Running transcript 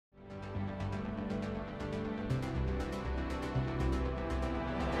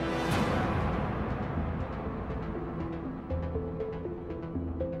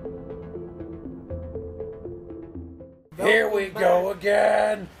Here we go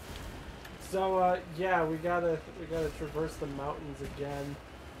again. So yeah, we gotta traverse the mountains again.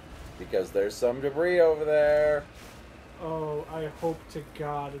 Because there's some debris over there. Oh, I hope to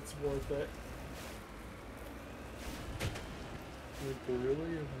God it's worth it.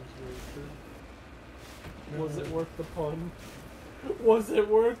 Was it worth the pun? Was it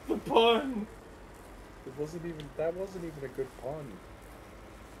worth the pun? That wasn't even a good pun.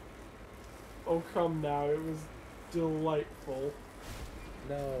 Oh, come now, it was delightful.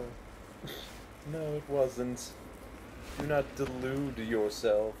 No. No, it wasn't. Do not delude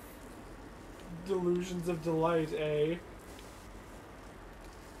yourself. Delusions of delight, eh?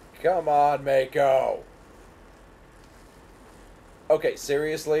 Come on, Mako. Okay,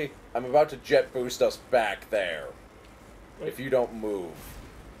 seriously? I'm about to jet boost us back there. Wait. If you don't move.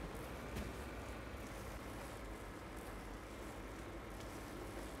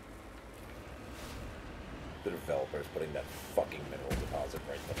 The developer's putting that fucking mineral deposit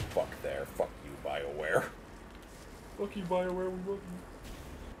right the fuck there. Fuck you, BioWare. Fuck you, BioWare, we love you.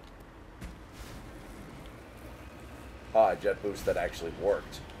 Ah, jet boost that actually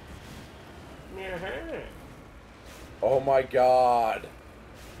worked. Yeah. Oh my god.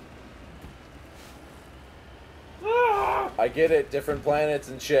 Ah! I get it, different planets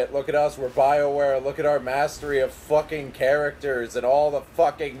and shit. Look at us, we're BioWare. Look at our mastery of fucking characters and all the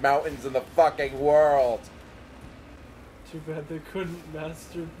fucking mountains in the fucking world. Too bad they couldn't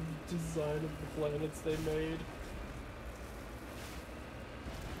master the design of the planets they made.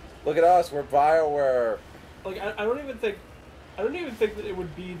 Look at us, we're BioWare. Like, I don't even think that it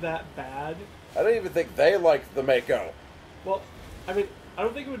would be that bad. I don't even think they liked the Mako. Well, I mean, I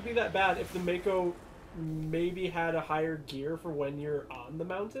don't think it would be that bad if the Mako maybe had a higher gear for when you're on the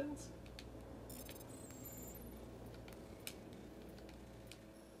mountains.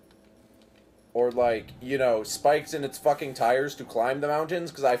 Or, like, you know, spikes in its fucking tires to climb the mountains,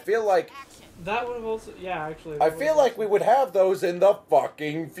 because I feel like... That would have also... Yeah, actually... I feel like we would have those in the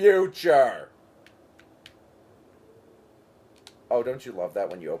fucking future! Oh, don't you love that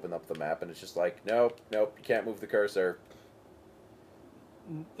when you open up the map and it's just like, nope, nope, you can't move the cursor.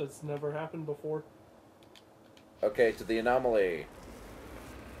 That's never happened before. Okay, to the anomaly.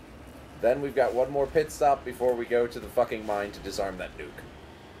 Then we've got one more pit stop before we go to the fucking mine to disarm that nuke.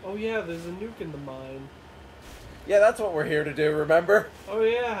 Oh yeah, there's a nuke in the mine. Yeah, that's what we're here to do, remember? Oh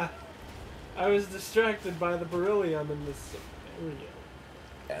yeah. I was distracted by the beryllium in this area.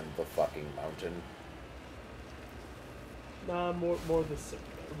 And the fucking mountain. Nah, more the area.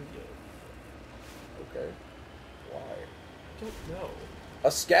 Okay. Why? I don't know.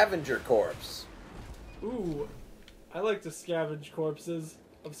 A scavenger corpse. Ooh, I like to scavenge corpses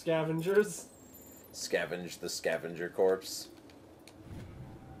of scavengers. Scavenge the scavenger corpse.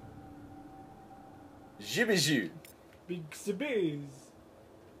 Jibiju. Big sibbies.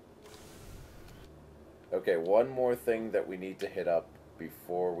 Okay, one more thing that we need to hit up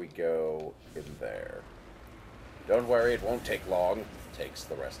before we go in there. Don't worry, it won't take long. It takes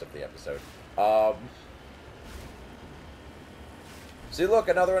the rest of the episode. See, look,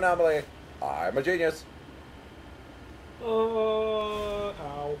 another anomaly. I'm a genius. Ow.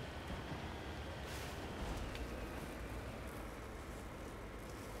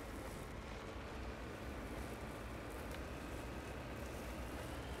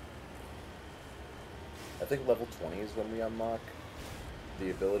 I think level 20 is when we unlock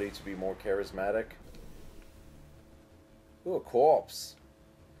the ability to be more charismatic. Ooh, a corpse.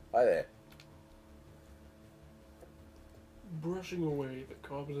 Hi there. Brushing away the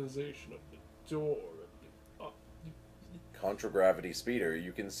carbonization of the door. Contragravity speeder.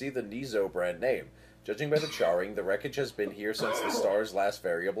 You can see the Nizo brand name. Judging by the charring, the wreckage has been here since the star's last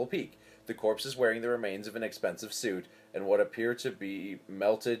variable peak. The corpse is wearing the remains of an expensive suit and what appear to be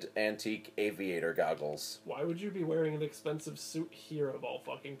melted antique aviator goggles. Why would you be wearing an expensive suit here of all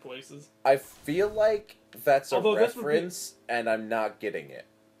fucking places? I feel like that's a Although reference, and I'm not getting it.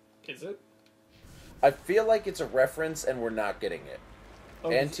 Is it? I feel like it's a reference, and we're not getting it.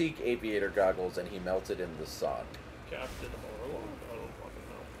 Oh, Antique aviator goggles, and he melted in the sun. Captain Orlog? I don't fucking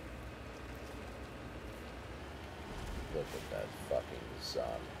know. Look at that fucking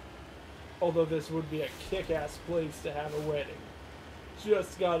sun. Although this would be a kick-ass place to have a wedding.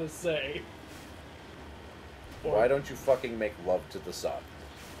 Just gotta say. Why don't you fucking make love to the sun?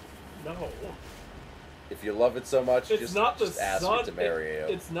 No. If you love it so much, It's just, not the just ask sun. it to marry you.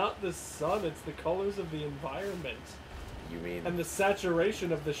 It's not the sun, it's the colors of the environment. You mean... And the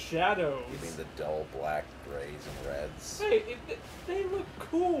saturation of the shadows. You mean the dull black grays and reds? Hey, they look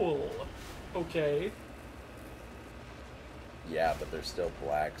cool. Okay. Yeah, but they're still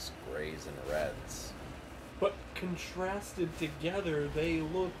blacks, grays, and reds. But contrasted together, they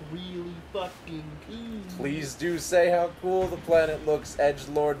look really fucking cool. Please do say how cool the planet looks,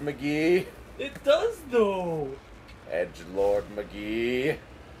 Edgelord McGee. It does, though. Edgelord McGee. It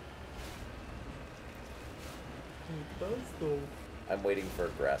does, though. I'm waiting for a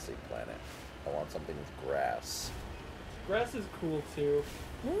grassy planet. I want something with grass. Grass is cool too,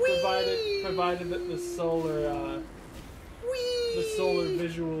 Whee! provided that the solar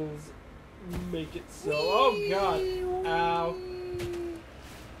visuals make it so. Oh god! Ow!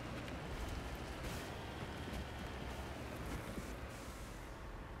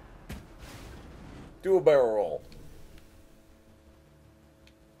 Do a barrel roll.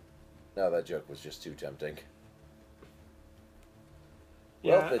 No, that joke was just too tempting.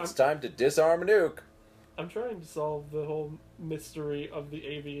 Yeah, Well, it's time to disarm a nuke. I'm trying to solve the whole mystery of the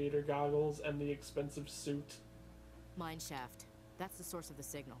aviator goggles and the expensive suit. Mine shaft. That's the source of the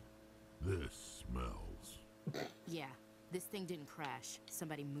signal. This smells. Yeah, this thing didn't crash.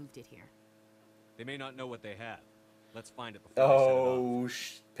 Somebody moved it here. They may not know what they have. Let's find it before we set it off. Oh,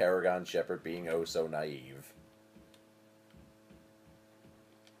 Paragon Shepard being oh so naive.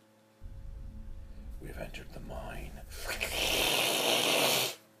 We've entered the mine.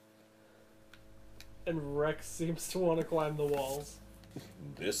 And Rex seems to want to climb the walls.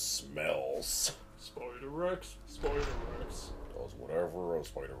 This smells. Spider Rex, Spider Rex. Does whatever a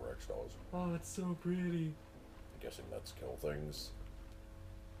Spider Rex does. Oh, it's so pretty. I'm guessing that's kill things.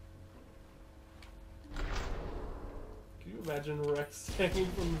 Can you imagine Rex hanging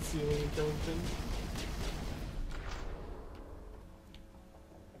from the ceiling and killing things?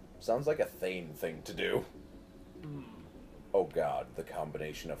 Sounds like a Thane thing to do. Oh god, the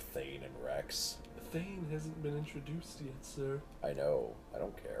combination of Thane and Rex. Thane hasn't been introduced yet, sir. I know. I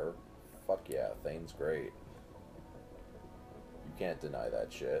don't care. Fuck yeah, Thane's great. You can't deny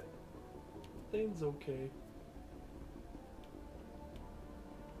that shit. Thane's okay.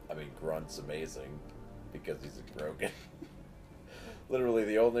 I mean, Grunt's amazing because he's a Grogan. Literally,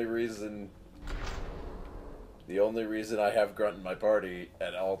 the only reason I have Grunt in my party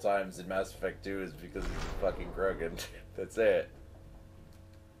at all times in Mass Effect 2 is because he's a fucking Grogan. That's it.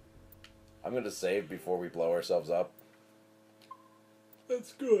 I'm gonna save before we blow ourselves up.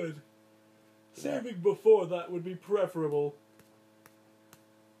 That's good. Saving before that would be preferable.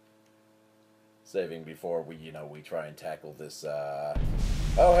 Saving before we try and tackle this, Oh,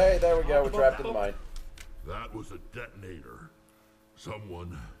 hey, there we go. We're trapped in the mine. That was a detonator.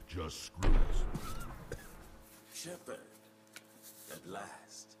 Someone just screwed us. Shepard, at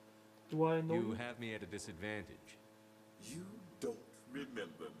last. Do I know? You have me at a disadvantage. You don't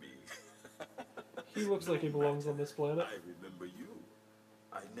remember me. He looks like he belongs on this planet. I remember you.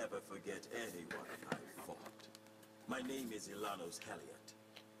 I never forget anyone I fought. My name is Ilanos Halliot.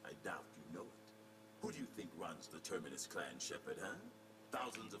 I doubt you know it. Who do you think runs the Terminus clan, Shepard, huh?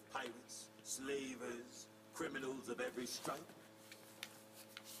 Thousands of pirates, slavers, criminals of every stripe?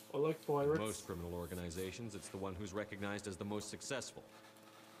 I like pirates. Most criminal organizations, it's the one who's recognized as the most successful.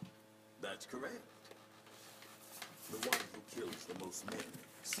 That's correct. The one who kills the most men,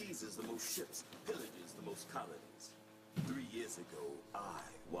 seizes the most ships, pillages the most colonies. 3 years ago, I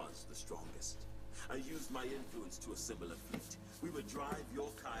was the strongest. I used my influence to assemble a fleet. We would drive your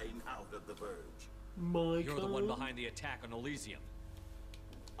kind out of the Verge. Mako? You're the one behind the attack on Elysium.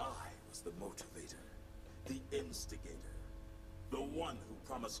 I was the motivator, the instigator, the one who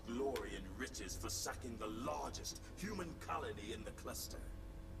promised glory and riches for sacking the largest human colony in the cluster.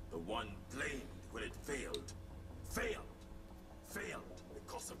 The one blamed when it failed. Failed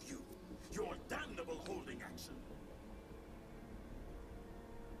because of you. Your damnable holding action.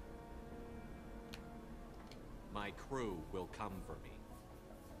 My crew will come for me.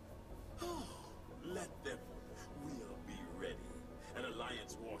 Oh, let them. We'll be ready. An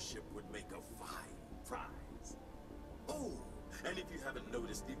Alliance warship would make a fine prize. Oh, and if you haven't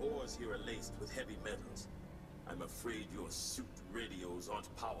noticed, the ores here are laced with heavy metals. I'm afraid your suit radios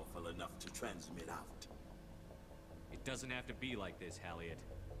aren't powerful enough to transmit out. It doesn't have to be like this, Halliot.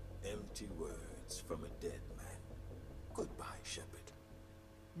 Empty words from a dead man. Goodbye, Shepard.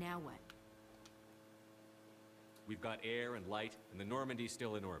 Now what? We've got air and light, and the Normandy's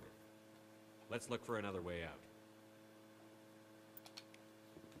still in orbit. Let's look for another way out.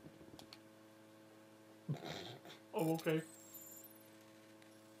 Oh, okay.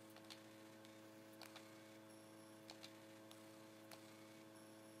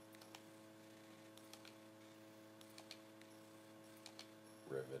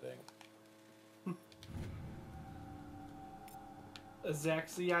 Riveting.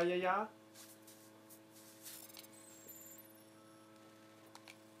 Azaxia.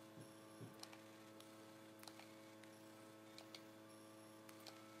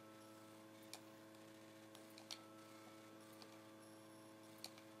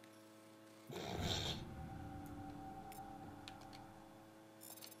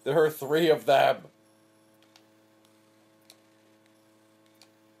 There are 3 of them.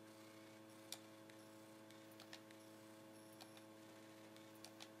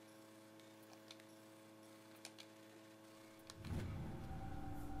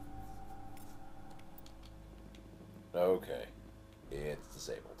 Okay. It's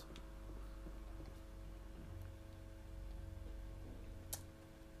disabled.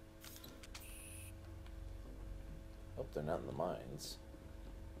 Hope they're not in the mines.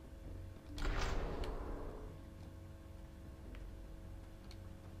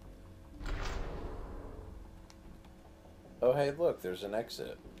 Oh, hey, look, there's an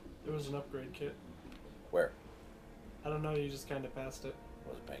exit. There was an upgrade kit. Where? I don't know, you just kind of passed it.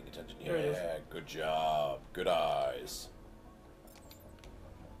 Wasn't paying attention. There it is. Yeah, good job. Good eyes.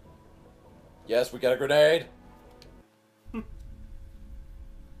 Yes, we got a grenade.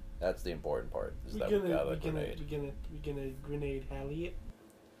 That's the important part, is that we got a grenade. We gonna grenade Halliet?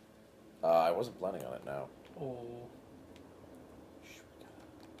 I wasn't planning on it now. Oh.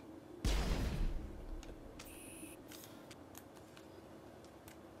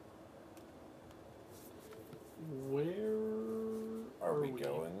 Where Are we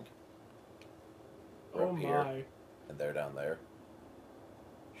going? We're Oh up here, my. and they're down there.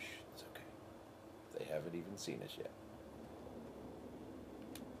 Shh, it's okay. They haven't even seen us yet.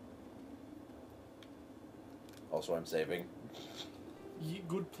 Also, I'm saving.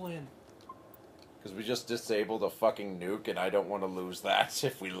 Good plan. Because we just disabled a fucking nuke, and I don't want to lose that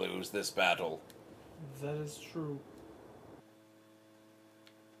if we lose this battle. That is true.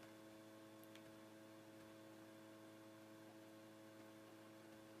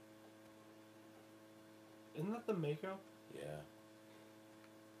 Isn't that the Mako? Yeah.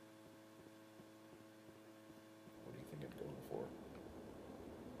 What do you think I'm going for?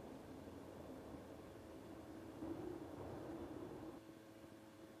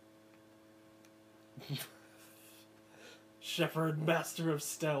 Shepherd, master of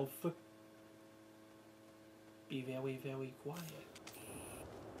stealth. Be very, very quiet.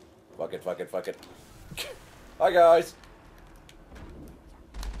 Fuck it, fuck it, fuck it. Hi, guys.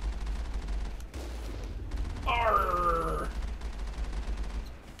 Arr!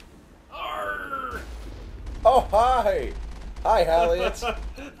 Arr! Oh, hi! Hi, Halliet.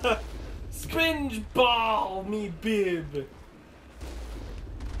 Spinge ball, me bib.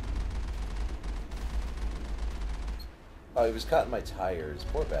 Oh, he was cutting my tires.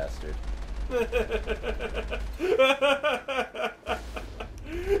 Poor bastard. Did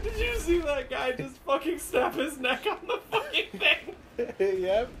you see that guy just fucking snap his neck on the fucking thing?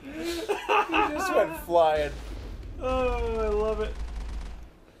 Yep. He just went flying. Oh, I love it.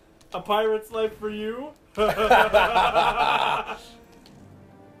 A pirate's life for you?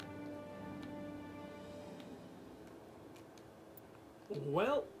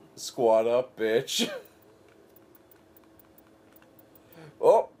 Well, Squat up, bitch.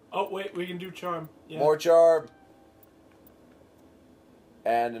 Oh, oh wait, we can do charm. Yeah. more charm.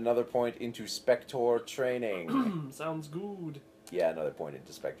 And another point into Spector training. Sounds good. Yeah, another point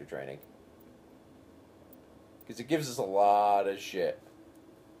into Spectre training. Because it gives us a lot of shit.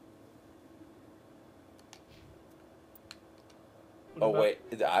 What Oh, about- wait.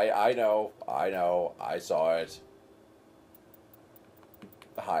 I know. I saw it.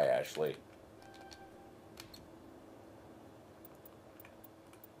 Hi, Ashley.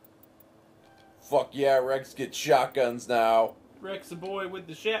 Fuck yeah, Rex gets shotguns now. Rex the boy with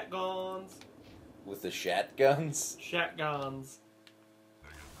the shotguns. With the shotguns? Shotguns.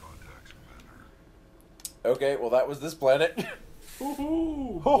 Negative contacts, Commander. Okay, well that was this planet.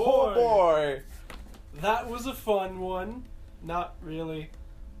 Woohoo! Oh boy! That was a fun one. Not really.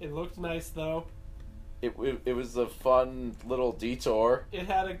 It looked nice though. It was a fun little detour. It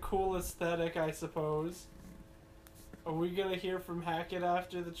had a cool aesthetic, I suppose. Are we gonna hear from Hackett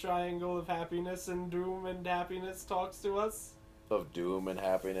after the Triangle of Happiness and Doom and Happiness talks to us? Of doom and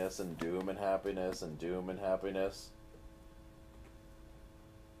happiness and doom and happiness and doom and happiness.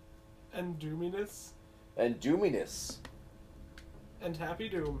 And Doominess? And doominess. And Happy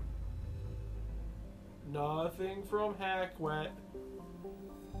Doom. Nothing from Hackwet.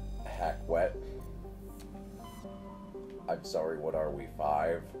 Hack wet. I'm sorry, what are we,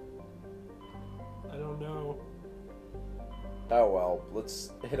 5? I don't know. Oh well,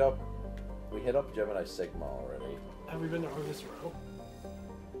 let's hit up... We hit up Gemini Sigma already. Have we been to Argus Row?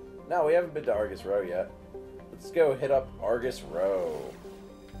 No, we haven't been to Argus Row yet. Let's go hit up Argus Row.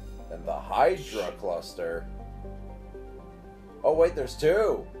 And the Hydra Cluster. Oh wait, there's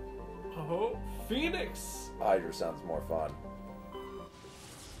 2! Oh, Phoenix! Hydra sounds more fun.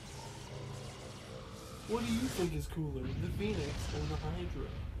 What do you think is cooler, the Phoenix or the Hydra?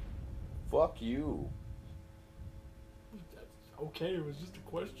 Fuck you. Okay, it was just a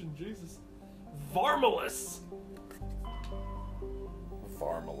question, Jesus. Varmalus!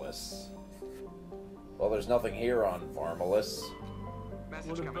 Varmalus. Well, there's nothing here on Varmalus.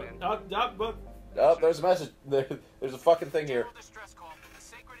 Message coming in. Oh, there's a message. There's a fucking thing here. General distress call from the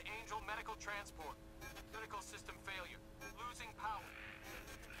Sacred Angel Medical Transport. Critical system failure. Losing power.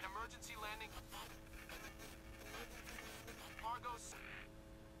 Emergency landing. Argos.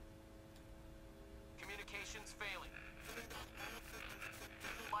 Communications failing.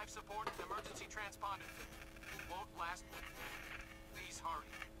 Life support. Emergency transponder. Won't last. Please hurry.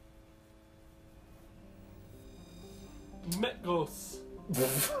 Metgos.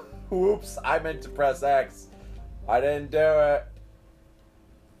 Whoops, I meant to press X. I didn't do it.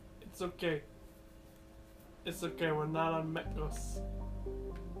 It's okay. It's okay, we're not on Metgos.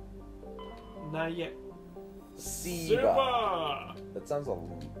 Not yet. Siba. That sounds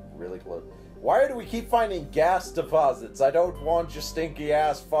really close. Why do we keep finding gas deposits? I don't want your stinky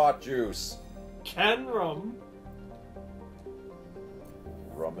ass fart juice. Can rum.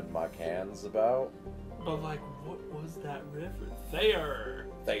 Rum in my cans about? But like, what was that reference? Thayer.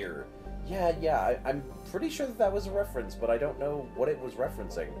 Thayer. Yeah, I'm pretty sure that was a reference, but I don't know what it was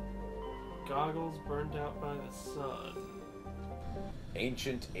referencing. Goggles burned out by the sun.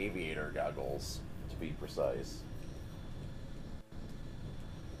 Ancient aviator goggles, to be precise.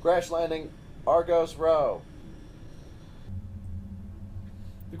 Crash landing, Argos Row.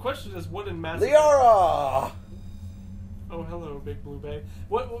 The question is, what in Mass Effect... Liara! Oh, hello, Big Blue Bay.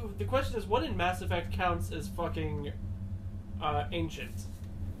 The question is, what in Mass Effect counts as fucking ancient?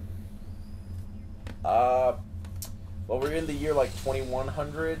 Well, we're in the year like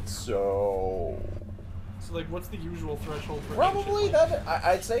 2100, so So, like, what's the usual threshold for probably ancient? that.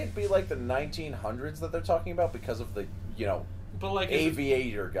 I'd say it'd be like the 1900s that they're talking about because of the, you know, But like,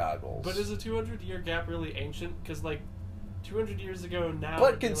 aviator goggles. But is a 200-year gap really ancient? Because like, 200 years ago now.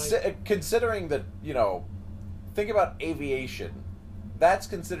 But like, considering that, you know, think about aviation. That's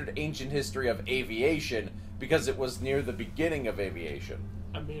considered ancient history of aviation because it was near the beginning of aviation.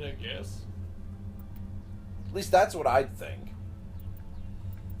 I mean, I guess. At least that's what I'd think.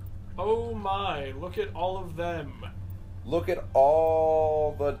 Oh my! Look at all of them. Look at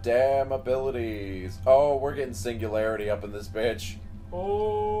all the damn abilities. Oh, we're getting singularity up in this bitch.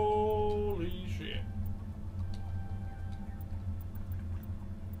 Holy shit!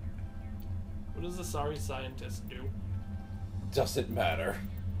 What does the sorry scientist do? Doesn't matter.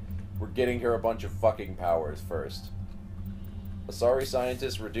 We're getting here a bunch of fucking powers first. A sorry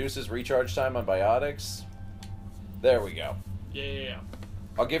scientist reduces recharge time on biotics. There we go. Yeah.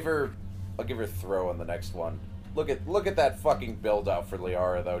 I'll give her throw on the next one. Look at that fucking build out for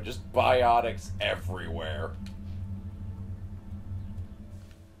Liara though. Just biotics everywhere.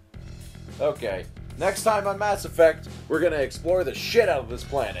 Okay. Next time on Mass Effect, we're gonna explore the shit out of this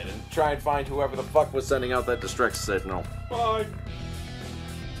planet and try and find whoever the fuck was sending out that distress signal. Bye.